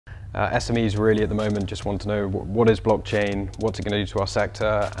SMEs really at the moment just want to know what is blockchain, what's it going to do to our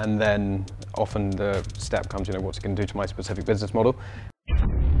sector, and then often the step comes, what's it going to do to my specific business model.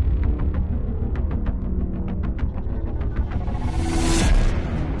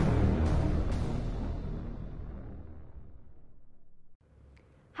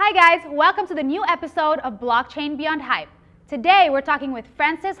 Hi guys, welcome to the new episode of Blockchain Beyond Hype. Today we're talking with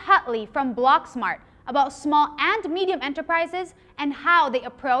Francis Hutley from BlockSmart about small and medium enterprises and how they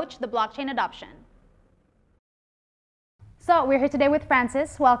approach the blockchain adoption. So we're here today with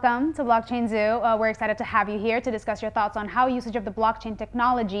Francis. Welcome to Blockchain Zoo. We're excited to have you here to discuss your thoughts on how usage of the blockchain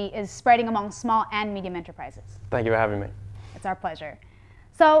technology is spreading among small and medium enterprises. Thank you for having me. It's our pleasure.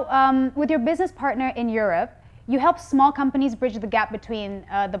 So with your business partner in Europe, you help small companies bridge the gap between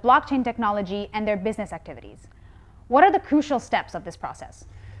the blockchain technology and their business activities. What are the crucial steps of this process?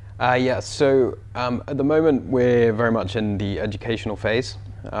 So at the moment we're very much in the educational phase.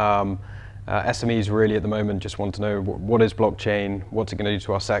 SMEs really at the moment just want to know what is blockchain, what's it going to do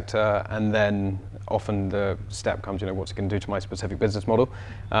to our sector, and then often the step comes, what's it going to do to my specific business model.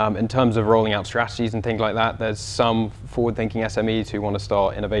 In terms of rolling out strategies and things like that, there's some forward-thinking SMEs who want to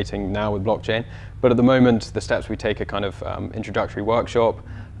start innovating now with blockchain. But at the moment, the steps we take are kind of introductory workshop,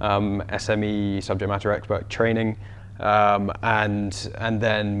 SME subject matter expert training, and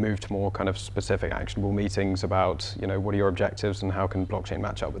then move to more kind of specific actionable meetings about, what are your objectives and how can blockchain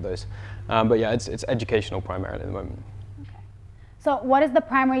match up with those. But yeah, it's educational primarily at the moment. Okay. So what is the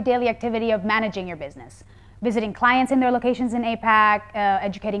primary daily activity of managing your business? Visiting clients in their locations in APAC,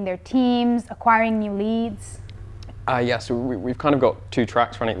 educating their teams, acquiring new leads? So we've kind of got two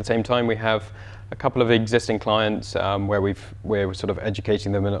tracks running at the same time. We have a couple of existing clients where we're sort of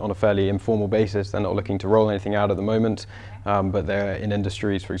educating them on a fairly informal basis. They're not looking to roll anything out at the moment, but they're in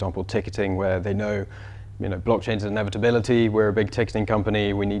industries, for example, ticketing, where they know, blockchain's an inevitability. We're a big ticketing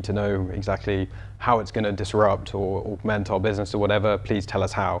company. We need to know exactly how it's going to disrupt or augment our business or whatever. Please tell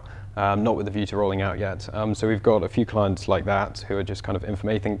us how. Not with a view to rolling out yet. So we've got a few clients like that who are just kind of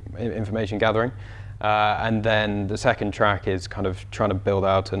information gathering. And then the second track is kind of trying to build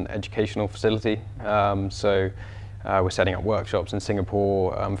out an educational facility. So we're setting up workshops in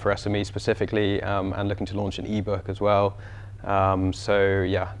Singapore for SMEs specifically, and looking to launch an ebook as well. So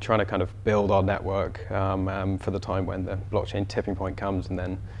yeah, trying to kind of build our network for the time when the blockchain tipping point comes, and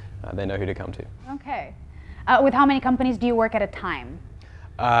then they know who to come to. Okay. With how many companies do you work at a time?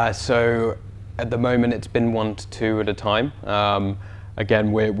 So at the moment it's been 1 to 2 at a time.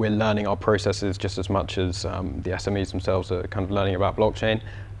 Again, we're learning our processes just as much as the SMEs themselves are kind of learning about blockchain.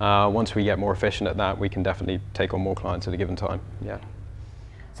 Once we get more efficient at that, we can definitely take on more clients at a given time. Yeah.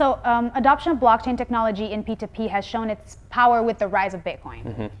 So adoption of blockchain technology in P2P has shown its power with the rise of Bitcoin.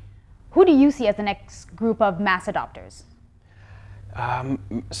 Mm-hmm. Who do you see as the next group of mass adopters?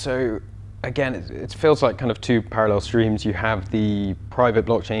 So again, it feels like kind of two parallel streams. You have the private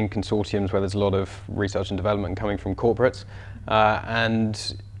blockchain consortiums where there's a lot of research and development coming from corporates.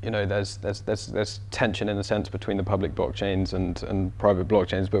 And there's tension in a sense between the public blockchains and private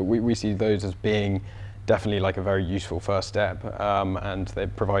blockchains, but we see those as being definitely like a very useful first step, and they're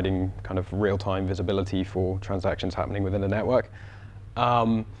providing kind of real-time visibility for transactions happening within the network.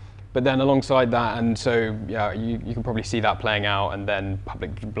 But then alongside that, and so yeah, you can probably see that playing out, and then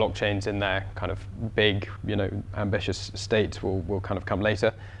public blockchains in their kind of big, ambitious states will kind of come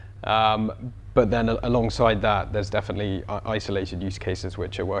later. But then alongside that, there's definitely isolated use cases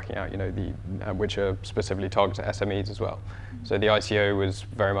which are working out, which are specifically targeted at SMEs as well. So the ICO was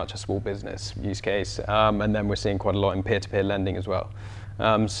very much a small business use case, and then we're seeing quite a lot in peer-to-peer lending as well.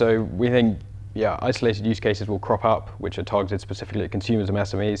 So we think, yeah, isolated use cases will crop up, which are targeted specifically at consumers and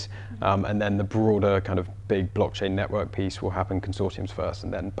SMEs, and then the broader kind of big blockchain network piece will happen consortiums first,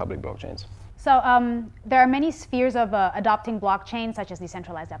 and then public blockchains. So there are many spheres of adopting blockchain, such as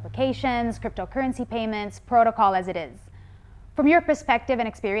decentralized applications, cryptocurrency payments, protocol as it is. From your perspective and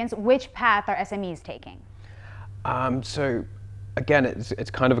experience, which path are SMEs taking? So again, it's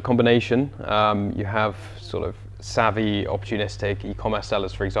kind of a combination. You have sort of savvy, opportunistic e-commerce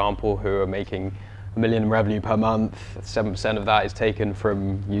sellers, for example, who are making $1 million in revenue per month. 7% of that is taken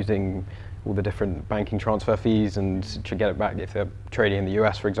from using all the different banking transfer fees, and to get it back, if they're trading in the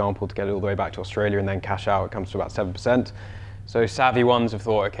US, for example, to get it all the way back to Australia and then cash out, it comes to about 7%. So savvy ones have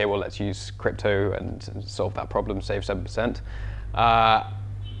thought, okay, well, let's use crypto and solve that problem, save 7%.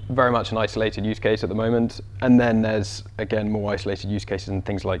 Very much an isolated use case at the moment. And then there's, again, more isolated use cases in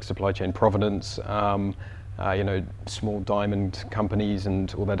things like supply chain provenance, small diamond companies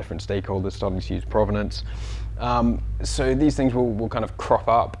and all their different stakeholders starting to use provenance. So these things will kind of crop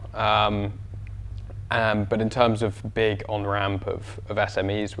up. But in terms of big on-ramp of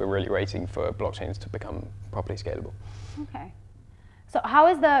SMEs, we're really waiting for blockchains to become properly scalable. Okay. So how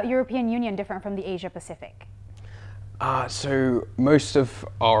is the European Union different from the Asia Pacific? So most of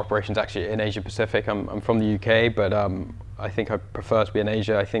our operations actually in Asia Pacific. I'm from the UK, but I think I prefer to be in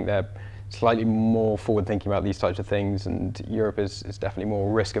Asia. I think they're slightly more forward thinking about these types of things, and Europe is definitely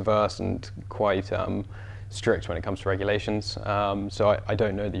more risk averse and quite strict when it comes to regulations. So I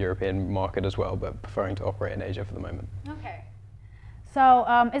don't know the European market as well, but preferring to operate in Asia for the moment. Okay. So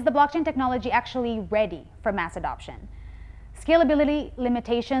is the blockchain technology actually ready for mass adoption? Scalability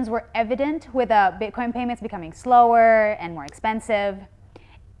limitations were evident with Bitcoin payments becoming slower and more expensive.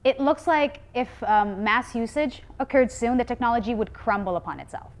 It looks like if mass usage occurred soon, the technology would crumble upon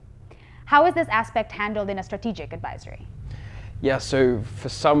itself. How is this aspect handled in a strategic advisory? Yeah, so for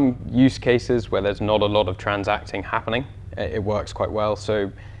some use cases where there's not a lot of transacting happening, it works quite well.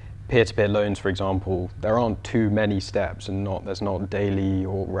 So peer-to-peer loans, for example, there aren't too many steps and there's not daily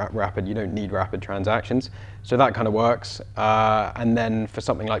or rapid, you don't need rapid transactions. So that kind of works. And then for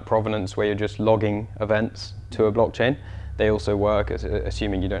something like provenance, where you're just logging events to a blockchain, they also work,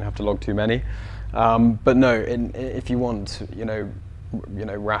 assuming you don't have to log too many. But no, if you want,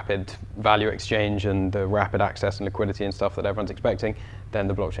 rapid value exchange and the rapid access and liquidity and stuff that everyone's expecting, then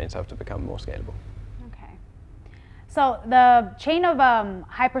the blockchains have to become more scalable. Okay. So the chain of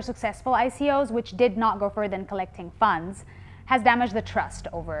hyper-successful ICOs, which did not go further than collecting funds, has damaged the trust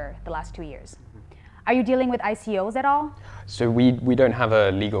over the last 2 years. Are you dealing with ICOs at all? So we don't have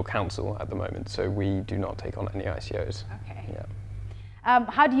a legal counsel at the moment, so we do not take on any ICOs. Okay. Yeah.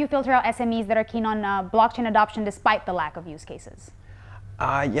 How do you filter out SMEs that are keen on blockchain adoption despite the lack of use cases?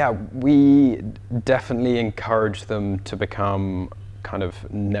 Yeah, we definitely encourage them to become kind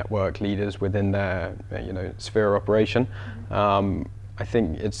of network leaders within their sphere of operation. I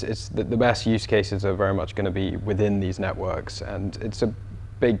think it's the best use cases are very much going to be within these networks, and it's a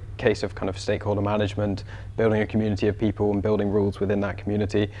big case of kind of stakeholder management, building a community of people and building rules within that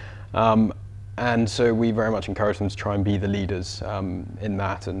community. And so we very much encourage them to try and be the leaders in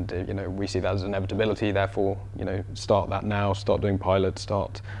that, and we see that as an inevitability. Therefore, start that now, start doing pilots,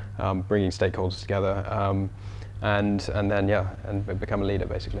 start bringing stakeholders together, and then become a leader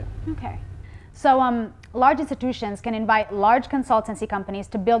basically. Okay. So large institutions can invite large consultancy companies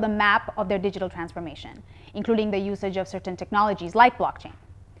to build a map of their digital transformation, including the usage of certain technologies like blockchain.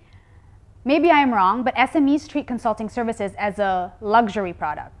 Maybe I am wrong, but SMEs treat consulting services as a luxury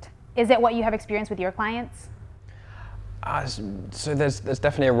product. Is it what you have experienced with your clients? So there's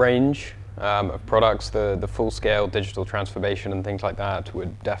definitely a range of products. The full-scale digital transformation and things like that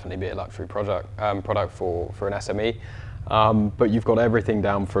would definitely be a luxury product for an SME. But you've got everything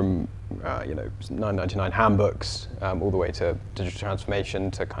down from $9.99 handbooks all the way to digital transformation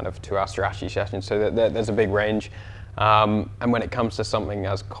to kind of 2-hour strategy sessions. So there's a big range. And when it comes to something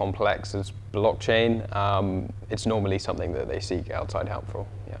as complex as blockchain, it's normally something that they seek outside help for.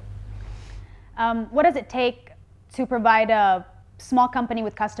 Yeah. What does it take to provide a small company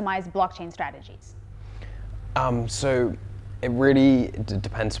with customized blockchain strategies? So it really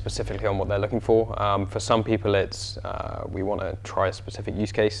depends specifically on what they're looking for. For some people, it's we want to try a specific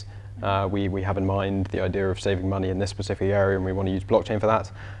use case. We have in mind the idea of saving money in this specific area, and we want to use blockchain for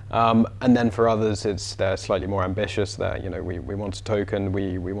that. And then for others, they're slightly more ambitious. We want a token,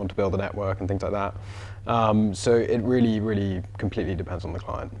 we want to build a network and things like that. So it really completely depends on the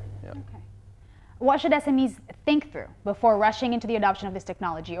client. Yeah. Okay. What should SMEs think through before rushing into the adoption of this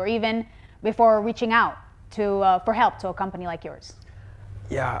technology, or even before reaching out for help to a company like yours?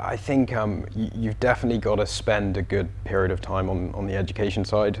 Yeah, I think you've definitely got to spend a good period of time on the education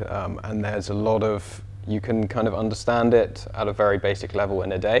side, and there's a lot of, you can kind of understand it at a very basic level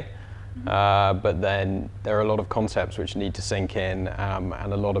in a day, but then there are a lot of concepts which need to sink in,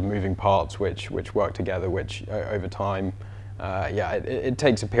 and a lot of moving parts which work together, which over time, it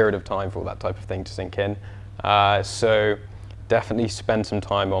takes a period of time for all that type of thing to sink in. So definitely spend some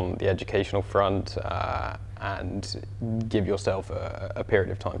time on the educational front, and give yourself a period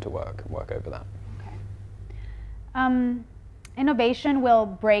of time to work over that. Okay. Innovation will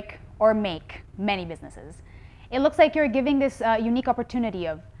break or make many businesses. It looks like you're giving this unique opportunity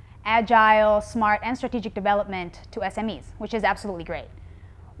of agile, smart, and strategic development to SMEs, which is absolutely great.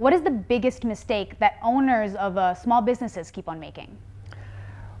 What is the biggest mistake that owners of small businesses keep on making?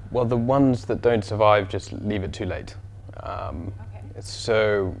 Well, the ones that don't survive just leave it too late.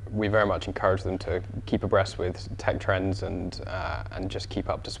 So we very much encourage them to keep abreast with tech trends and just keep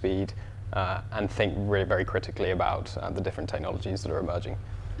up to speed and think really very critically about the different technologies that are emerging.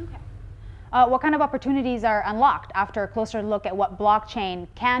 Okay. what kind of opportunities are unlocked after a closer look at what blockchain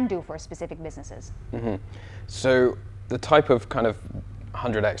can do for specific businesses? So the type of kind of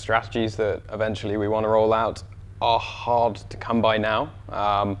 100x strategies that eventually we want to roll out are hard to come by now.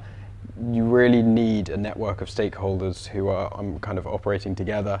 You really need a network of stakeholders who are kind of operating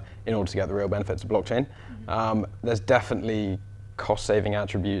together in order to get the real benefits of blockchain. There's definitely cost-saving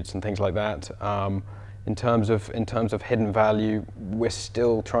attributes and things like that. In terms of hidden value, we're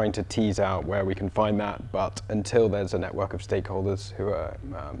still trying to tease out where we can find that, but until there's a network of stakeholders who are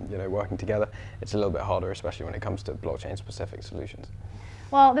working together, it's a little bit harder, especially when it comes to blockchain-specific solutions.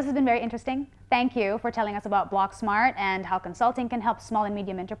 Well, this has been very interesting. Thank you for telling us about BlockSmart and how consulting can help small and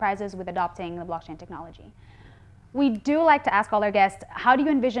medium enterprises with adopting the blockchain technology. We do like to ask all our guests, how do you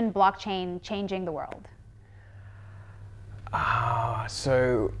envision blockchain changing the world?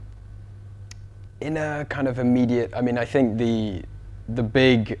 So in a kind of immediate, I think the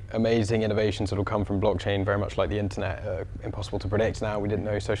big, amazing innovations that will come from blockchain, very much like the internet, are impossible to predict now. We didn't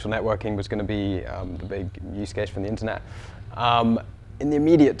know social networking was going to be the big use case from the internet. In the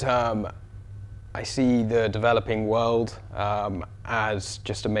immediate term, I see the developing world as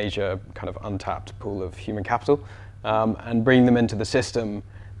just a major kind of untapped pool of human capital, and bringing them into the system.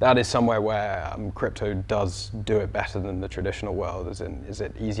 That is somewhere where crypto does do it better than the traditional world. As in, is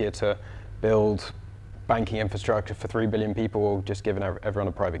it easier to build banking infrastructure for 3 billion people, or just giving everyone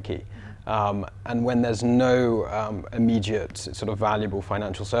a private key? And when there's no immediate sort of valuable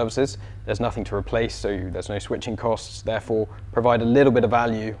financial services, there's nothing to replace, so there's no switching costs. Therefore, provide a little bit of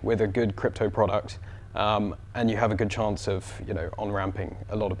value with a good crypto product, and you have a good chance of on-ramping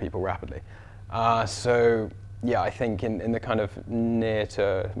a lot of people rapidly. So yeah, I think in the kind of near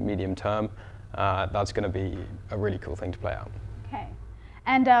to medium term, that's going to be a really cool thing to play out. Okay.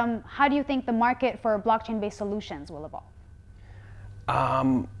 And how do you think the market for blockchain-based solutions will evolve?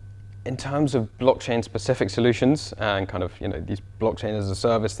 In terms of blockchain-specific solutions and kind of these blockchain as a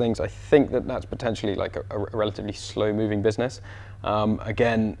service things, I think that's potentially like a relatively slow-moving business.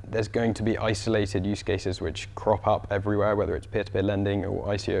 Again, there's going to be isolated use cases which crop up everywhere, whether it's peer-to-peer lending or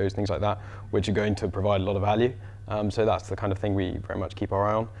ICOs, things like that, which are going to provide a lot of value. So that's the kind of thing we very much keep our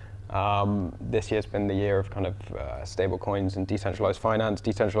eye on. This year's been the year of kind of stable coins and decentralized finance.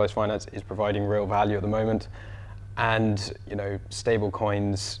 Decentralized finance is providing real value at the moment, and stable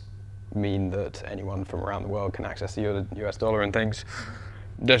coins mean that anyone from around the world can access the US dollar and things.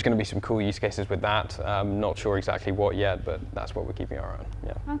 There's going to be some cool use cases with that. Not sure exactly what yet, but that's what we're keeping our eye on.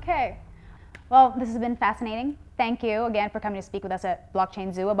 Yeah. Okay. Well, this has been fascinating. Thank you again for coming to speak with us at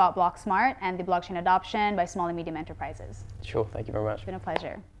Blockchain Zoo about BlockSmart and the blockchain adoption by small and medium enterprises. Sure. Thank you very much. It's been a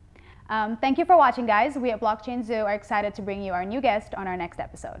pleasure. Thank you for watching, guys. We at Blockchain Zoo are excited to bring you our new guest on our next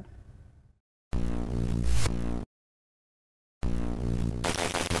episode.